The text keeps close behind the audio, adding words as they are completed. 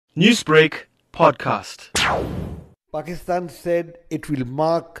Newsbreak podcast. Pakistan said it will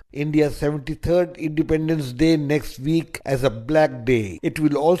mark India's 73rd Independence Day next week as a Black Day. It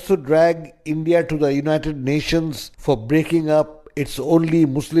will also drag India to the United Nations for breaking up its only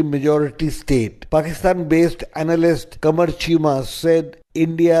Muslim-majority state. Pakistan-based analyst Qamar Cheema said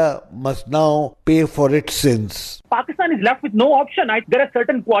India must now pay for its sins. Pakistan is left with no option. There are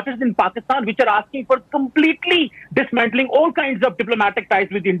certain quarters in Pakistan which are asking for completely dismantling all kinds of diplomatic ties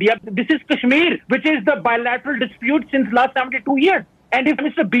with India. This is Kashmir, which is the bilateral dispute since last 72 years. And if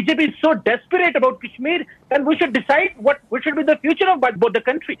Mr. BJP is so desperate about Kashmir, then we should decide what should be the future of both the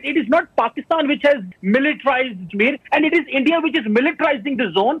countries. It is not Pakistan which has militarized Kashmir, and it is India which is militarizing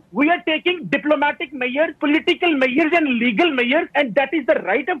the zone. We are taking diplomatic measures, political measures and legal measures, and that is the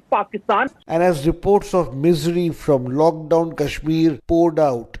right of Pakistan. And as reports of misery from lockdown Kashmir poured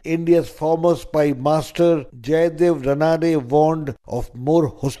out, India's former spy master Jaidev Ranade warned of more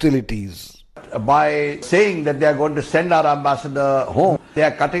hostilities. By saying that they are going to send our ambassador home, they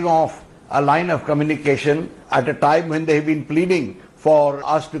are cutting off a line of communication at a time when they have been pleading for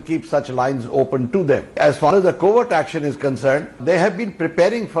us to keep such lines open to them. As far as the covert action is concerned, they have been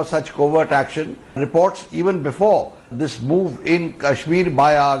preparing for such covert action. Reports even before this move in Kashmir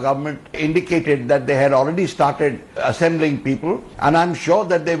by our government indicated that they had already started assembling people, and I'm sure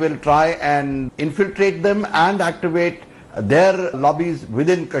that they will try and infiltrate them and activate their lobbies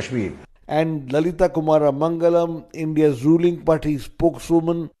within Kashmir. And Lalita Kumara Mangalam, India's ruling party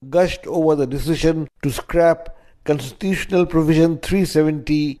spokeswoman, gushed over the decision to scrap Constitutional Provision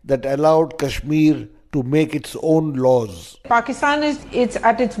 370 that allowed Kashmir to make its own laws. Pakistan is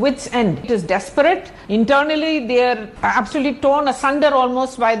at its wit's end. It is desperate. Internally, they are absolutely torn asunder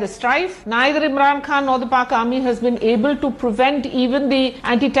almost by the strife. Neither Imran Khan nor the Pak army has been able to prevent even the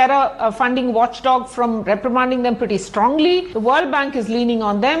anti-terror funding watchdog from reprimanding them pretty strongly. The World Bank is leaning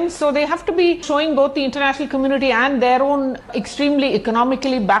on them, so they have to be showing both the international community and their own extremely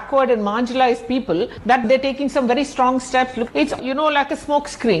economically backward and marginalized people that they're taking some very strong steps. It's, like a smoke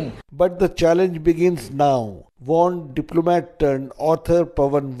screen. But the challenge begins now, warned diplomat turned author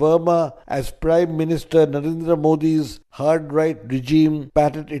Pawan Verma, as Prime Minister Narendra Modi's hard-right regime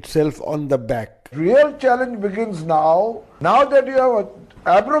patted itself on the back. Real challenge begins now. Now that you have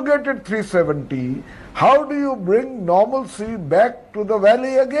abrogated 370, how do you bring normalcy back to the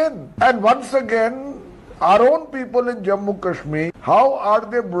valley again? And once again, our own people in Jammu Kashmir, how are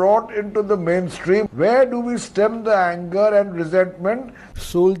they brought into the mainstream? Where do we stem the anger and resentment?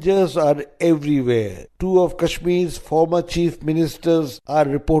 Soldiers are everywhere. 2 of Kashmir's former chief ministers are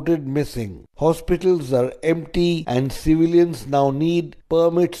reported missing. Hospitals are empty and civilians now need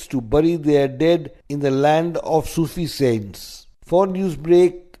permits to bury their dead in the land of Sufi saints. For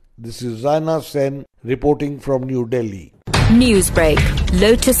Newsbreak, this is Rana Sen reporting from New Delhi. Newsbreak,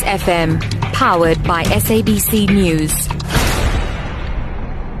 Lotus FM, powered by SABC News.